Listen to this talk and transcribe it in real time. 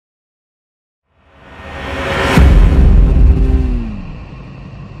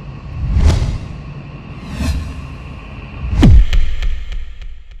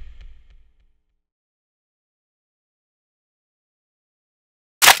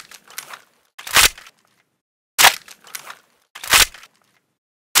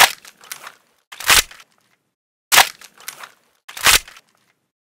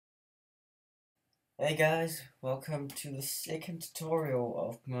Hey guys, welcome to the second tutorial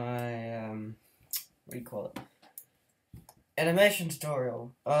of my what do you call it? Animation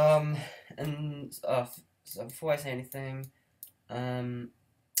tutorial. And so before I say anything, um,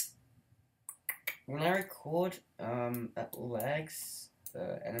 when I record, it lags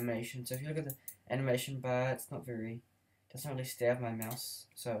the animation. So if you look at the animation bar, it's not very, doesn't really stay with my mouse.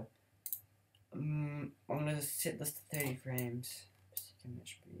 So I'm gonna set this to 30 frames. That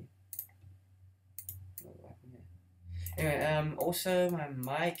should be. Anyway, also my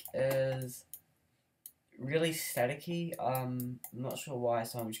mic is really staticky. I'm not sure why,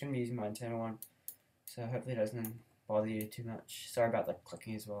 so I'm just gonna be using my internal one. So hopefully it doesn't bother you too much. Sorry about the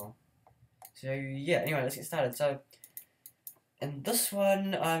clicking as well. So yeah, anyway, let's get started. So in this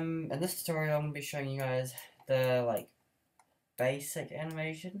one, in this tutorial, I'm gonna be showing you guys the basic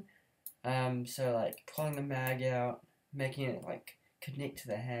animation. So like pulling the mag out, making it like connect to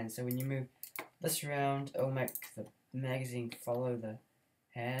the hand. So when you move this around, it'll make the magazine follow the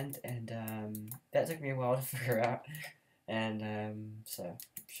hand, and that took me a while to figure out. And so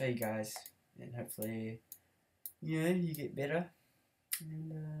show you guys, and hopefully you get better.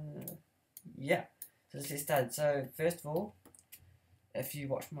 And yeah, so let's get started. So first of all, if you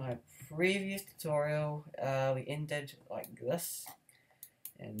watched my previous tutorial, we ended like this,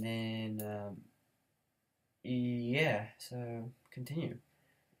 and then yeah, so continue.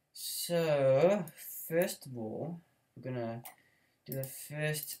 So first of all, we're gonna do the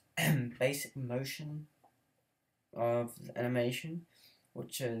first basic motion of the animation,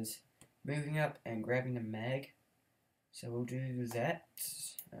 which is moving up and grabbing the mag. So we'll do that.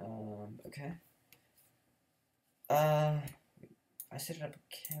 Okay. I set up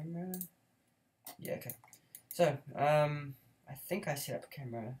a camera. Yeah, okay. So, I think I set up a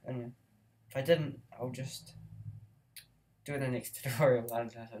camera. Anyway, if I didn't, I'll just do it in the next tutorial. I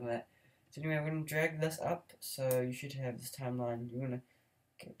don't know, something like that. So anyway, I'm going to drag this up. So you should have this timeline. You're going to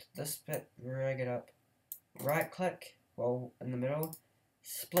get to this bit, drag it up, right click while in the middle,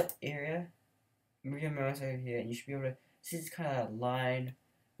 split area, move your mouse over here, and you should be able to see this kind of line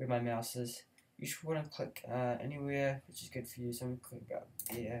where my mouse is. You should want to click anywhere which is good for you. So I'm going to click about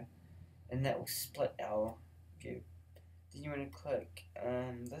there, and that will split our view. Then you want to click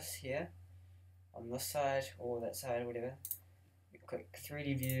this here on this side or that side or whatever. You click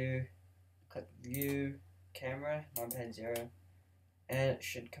 3D view, click view, camera, 9.0, and it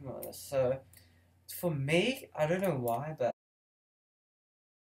should come out like this. So for me, I don't know why, but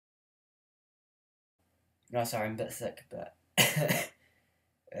no, sorry, I'm a bit sick, but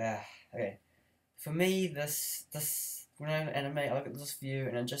yeah, okay. For me, this when I animate, I look at this view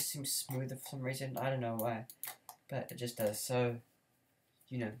and it just seems smoother for some reason. I don't know why, but it just does. So,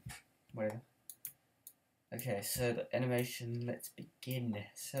 whatever. Okay, so the animation, let's begin.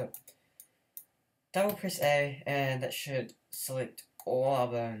 So, double press A, and that should select all our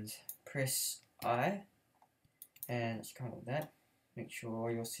bones. Press I, and let's come up with that. Make sure all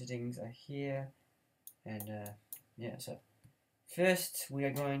your settings are here, and yeah. So, first we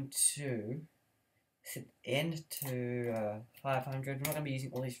are going to set end to 500. We're not going to be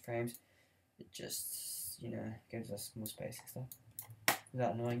using all these frames. It just, gives us more space and stuff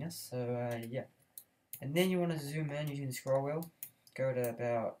without annoying us. So yeah. And then you want to zoom in using the scroll wheel. Go to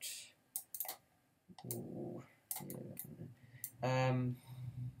about,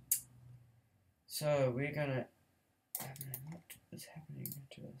 so we're gonna, what is happening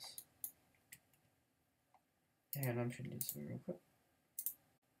to this? Hang on, I'm trying to do something real quick.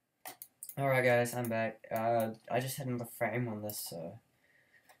 Alright guys, I'm back. I just had another frame on this, so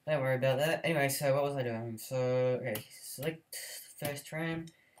don't worry about that. Anyway, so what was I doing? So, okay, select the first frame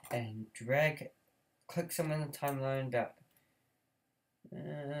and click somewhere in the timeline about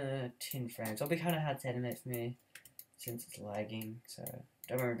 10 frames. It'll be kind of hard to animate for me since it's lagging, so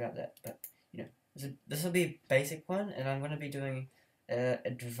don't worry about that. But, this will be a basic one, and I'm going to be doing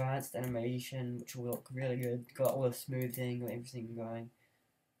advanced animation, which will look really good. Got all the smoothing, everything going.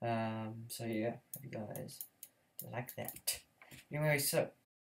 So yeah, hope you guys like that. Anyway, so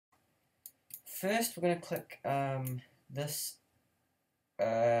first we're going to click this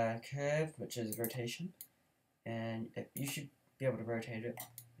curve, which is rotation, and you should be able to rotate it.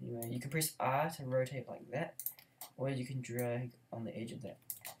 Anyway, you can press R to rotate like that, or you can drag on the edge of that.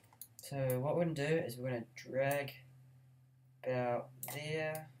 So what we're going to do is we're going to drag about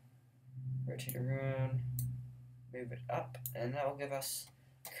there, rotate around, move it up, and that will give us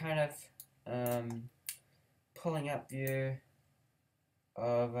kind of pulling up view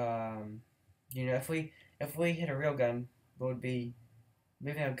of if we hit a real gun, we would be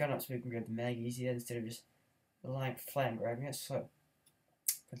moving our gun up so we can grab the mag easier instead of just lying flat and grabbing it. So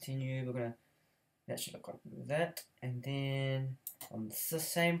continue, we're gonna That should look like that. And then on the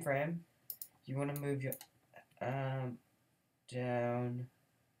same frame, you want to move your arm down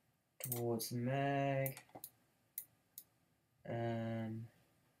towards the mag.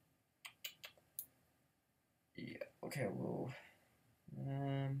 Yeah, okay, well,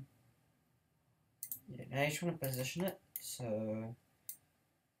 yeah, now you just want to position it, so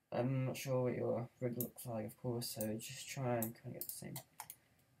I'm not sure what your rig looks like, of course, so just try and kind of get the same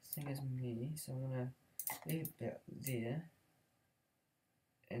thing as me. So I'm going to leave it about there,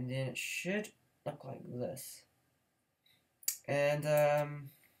 and then it should look like this. And yeah,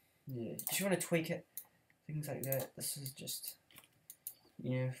 you just want to tweak it, things like that. This is just,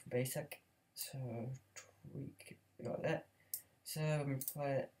 you know, basic, so tweak it like that. So when we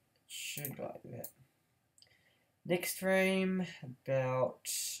play it, it should go like that. Next frame, about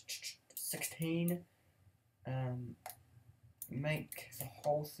 16. Make the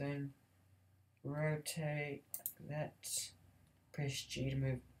whole thing rotate like that. Press G to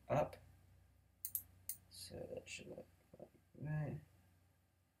move up. So that should look like that.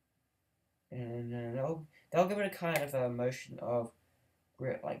 And that'll give it a kind of a motion of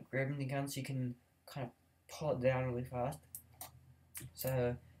like grabbing the gun, so you can kind of pull it down really fast.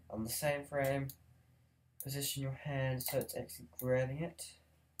 So on the same frame, position your hand so it's actually grabbing it.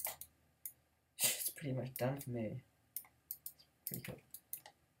 It's pretty much done for me. It's pretty cool.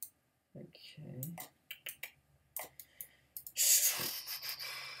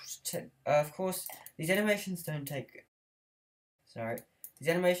 Okay. Of course, these animations don't take. These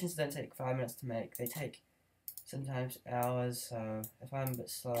animations don't take 5 minutes to make. They take sometimes hours. So if I'm a bit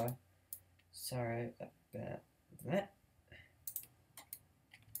slow, sorry about that.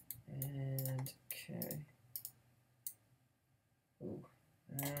 And okay. Ooh.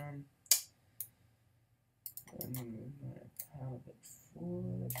 Let me move my power a bit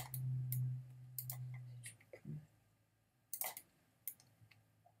forward.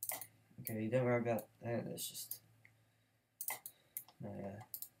 Okay, don't worry about that. That's just my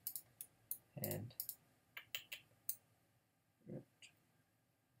hand.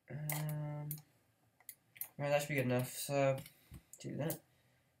 Right, that should be good enough. So do that.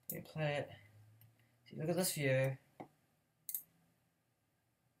 You play it. See, look at this view.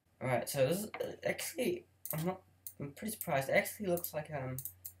 Alright, so this is actually, I'm pretty surprised. It actually looks like the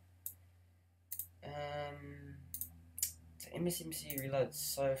MSMC reloads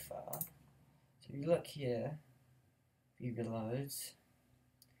so far. So if you look here, view reloads.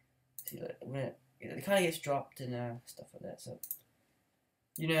 See, look, when it kind of gets dropped and stuff like that. So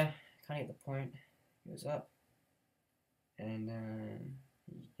you know, kind of get the point. It goes up, and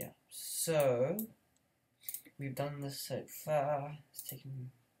yeah. So we've done this so far. It's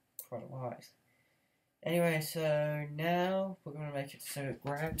taken quite a while. Anyway, so now we're going to make it so it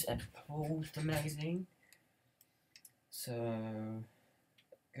grabs and pulls the magazine. So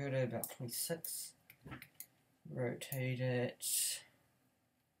go to about 26, rotate it,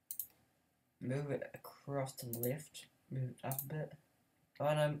 move it across to the left, move it up a bit.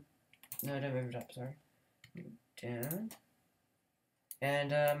 Oh no, don't move it up, sorry. Move it down.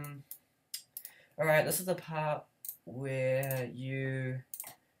 And alright, this is the part where you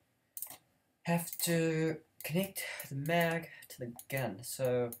have to connect the mag to the gun.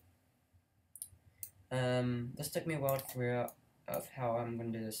 So this took me a while to figure out of how I'm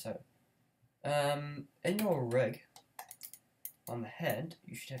going to do this. So in your rig, on the head,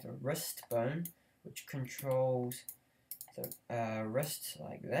 you should have a wrist bone which controls the wrist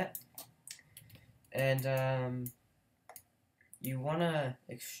like that. And you want to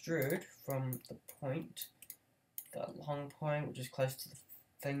extrude from the point, the long point which is close to the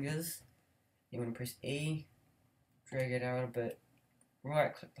fingers. You want to press E, drag it out a bit,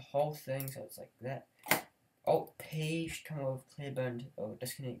 right click the whole thing so it's like that. Alt P should come over with clear bone, or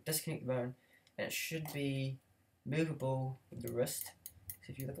disconnect the bone, and it should be movable with the wrist. So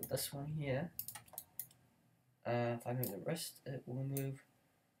if you look at this one here, if I move the wrist, it will move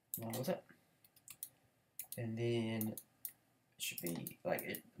along with it. And then it should be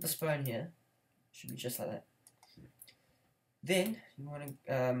like this bone here should be just like that. Then you want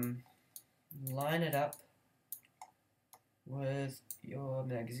to line it up with your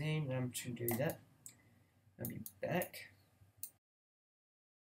magazine, and I'm just going to do that. I'll be back.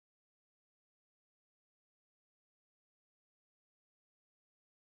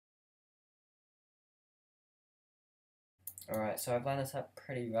 Alright, so I've lined this up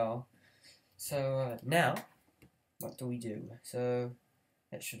pretty well. So now, what do we do? So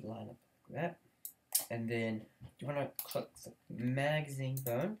that should line up like that. And then you want to click the magazine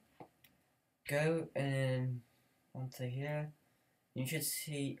bone. Go in onto here. you should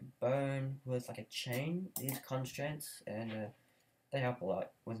see bone with like a chain, these constraints, and they help a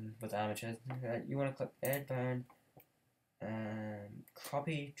lot with amateurs. You want to click add bone,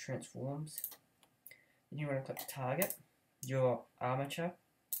 copy transforms. Then you want to click target your armature,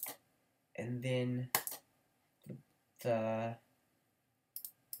 and then this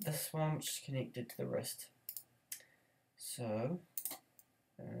one which is connected to the wrist. So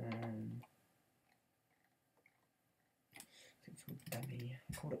dummy.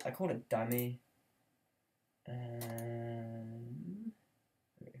 I called it dummy.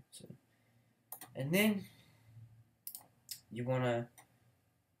 Okay, so, and then you want to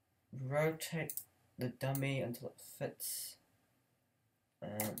rotate the dummy until it fits.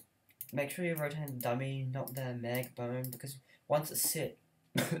 Make sure you rotate the dummy, not the mag bone, because once it's set,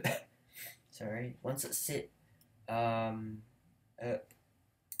 once it's set,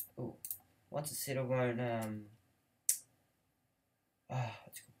 once it's set, it won't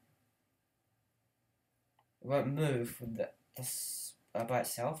it won't move with this by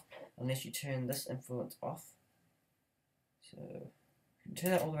itself unless you turn this influence off. So you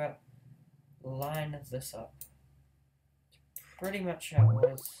turn that all the way up, line this up. It's pretty much how it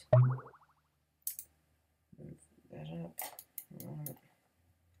was. Move that up. Right.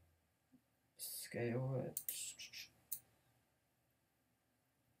 Scale it.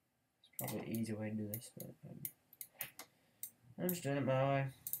 It's probably an easier way to do this, but I'm just doing it my way.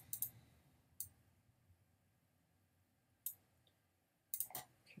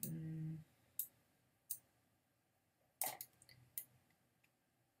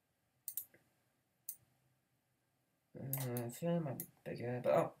 I feel it might be bigger,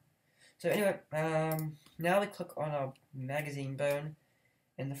 but oh. So anyway, now we click on our magazine bone,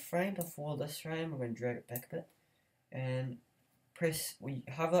 and the frame before this frame, we're going to drag it back a bit, and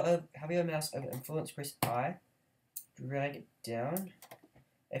hover your mouse over influence, press I, drag it down.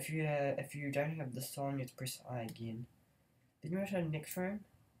 If you don't have this on, you have to press I again. Then you go to the next frame,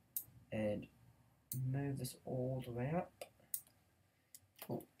 and move this all the way up.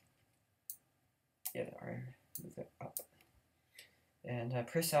 Oh, yeah, alright, move it up. And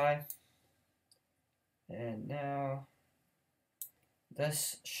press I, and now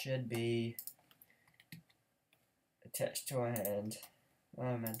this should be attached to our hand.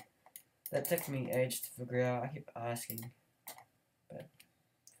 Oh man, that took me ages to figure out. I keep asking, but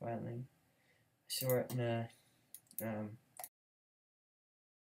finally I saw it in a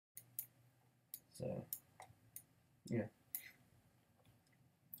so yeah.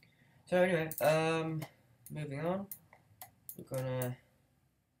 So anyway, moving on, we're gonna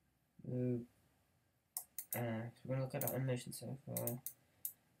move. We're gonna look at our animation so far.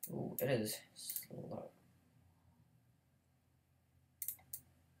 Oh, it is slow.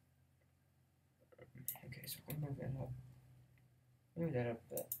 Okay, so we're gonna move that up. Move that up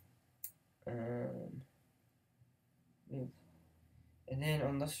a bit. Move. And then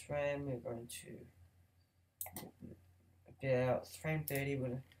on this frame, we're going to about frame 30. We're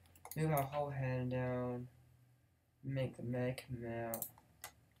gonna move our whole hand down, make the mag come out,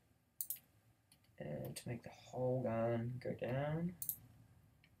 and to make the whole gun go down.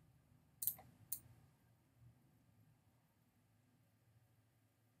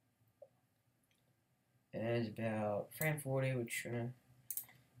 And about frame 40, we're trying to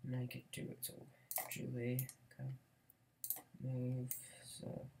make it do its all Julie. Okay. Move,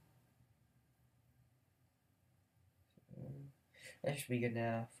 so that should be good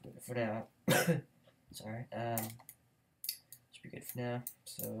now, for now. Sorry, should be good for now,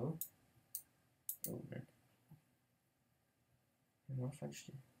 so, oh man, what if I just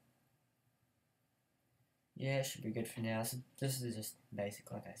do? Yeah, it should be good for now, so this is just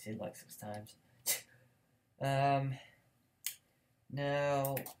basic, like I said like 6 times.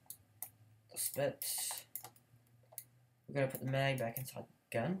 Now, the splits, we're going to put the mag back inside the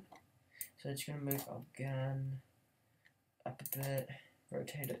gun, so it's going to move our gun up a bit,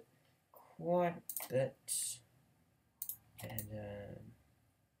 rotate it quite a bit, and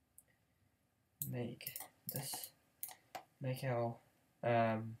make our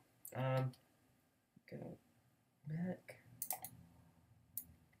arm go back,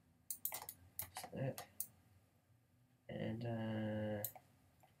 that, and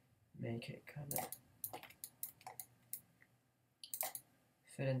make it kind of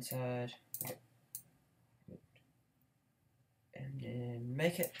fit inside. Okay. And then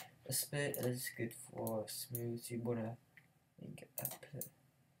make it a split is good for smooth. So you wanna make it up,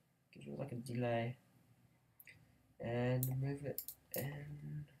 give it like a delay, and move it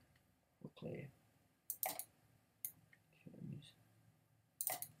in quickly.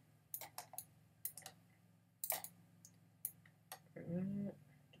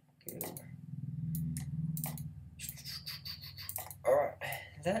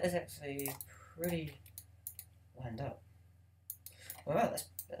 that is actually pretty lined up. Wow,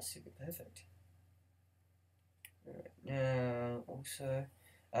 that's super perfect. Alright, now also,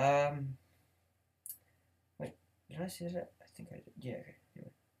 wait, did I see that? I think I did. Yeah, okay.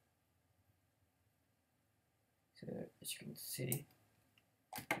 Anyway. So as you can see,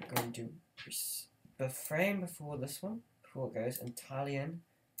 I'm going to the frame before this one, before it goes entirely in.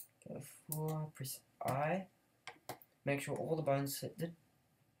 Go before, press I. Make sure all the bones selected.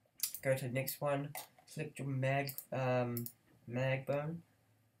 Go to the next one. Select your mag bone,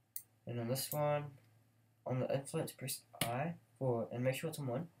 and on this one, on the influence, press I for, and make sure it's on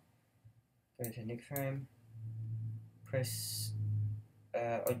 1. Go to next frame. Press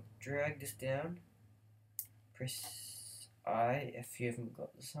or drag this down. Press I if you haven't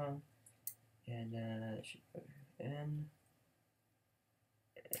got this on, and it should go in,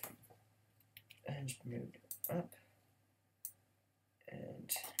 and just move it up,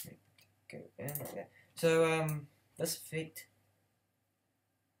 and go in like that. So this effect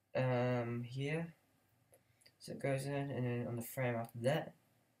here, so it goes in, and then on the frame after that,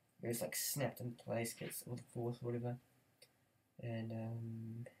 it goes like snapped in place, gets all the force or whatever,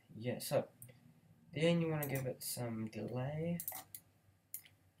 and yeah. So then you want to give it some delay,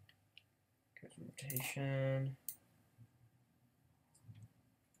 go to rotation,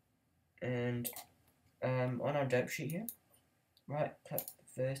 and on our dope sheet here, right click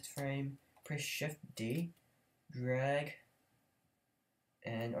the first frame, press Shift D, drag,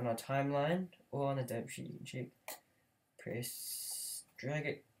 and on our timeline or on the dope sheet you can check, drag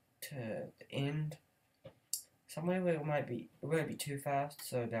it to the end, somewhere where it won't be too fast,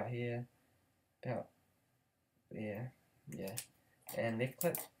 so about here, about there, yeah, and left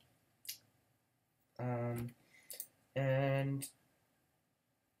click, and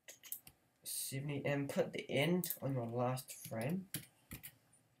 70, and put the end on your last frame.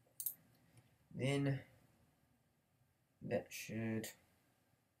 Then that should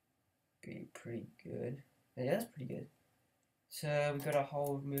be pretty good. Yeah, that's pretty good. So we've got a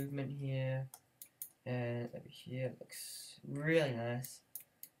whole movement here, and over here it looks really nice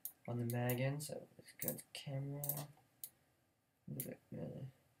on the mag end. So let's go to camera,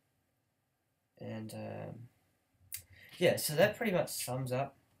 and yeah. So that pretty much sums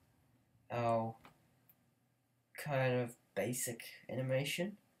up our kind of basic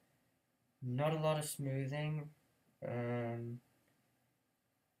animation. Not a lot of smoothing, and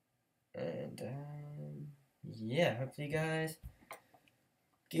yeah, hopefully you guys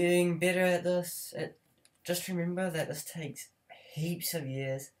getting better at this. Just remember that this takes heaps of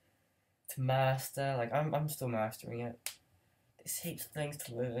years to master. Like I'm still mastering it. There's heaps of things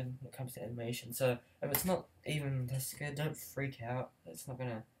to learn when it comes to animation. So if it's not even this good, don't freak out. It's not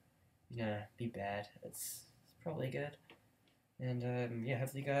gonna, be bad. It's probably good. And yeah,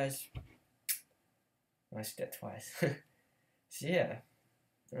 hopefully you guys. I said that twice. So yeah,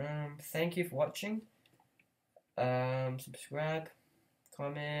 thank you for watching. Subscribe,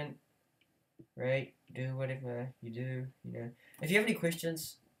 comment, rate, do whatever you do. If you have any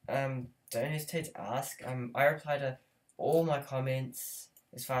questions, don't hesitate to ask. I reply to all my comments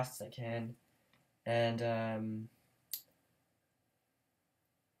as fast as I can, and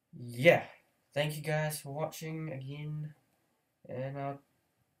yeah, thank you guys for watching again, and I'll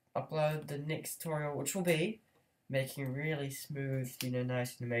upload the next tutorial, which will be making really smooth,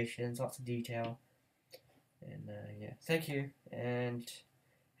 nice animations, lots of detail. And yeah, thank you, and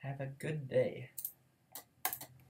have a good day.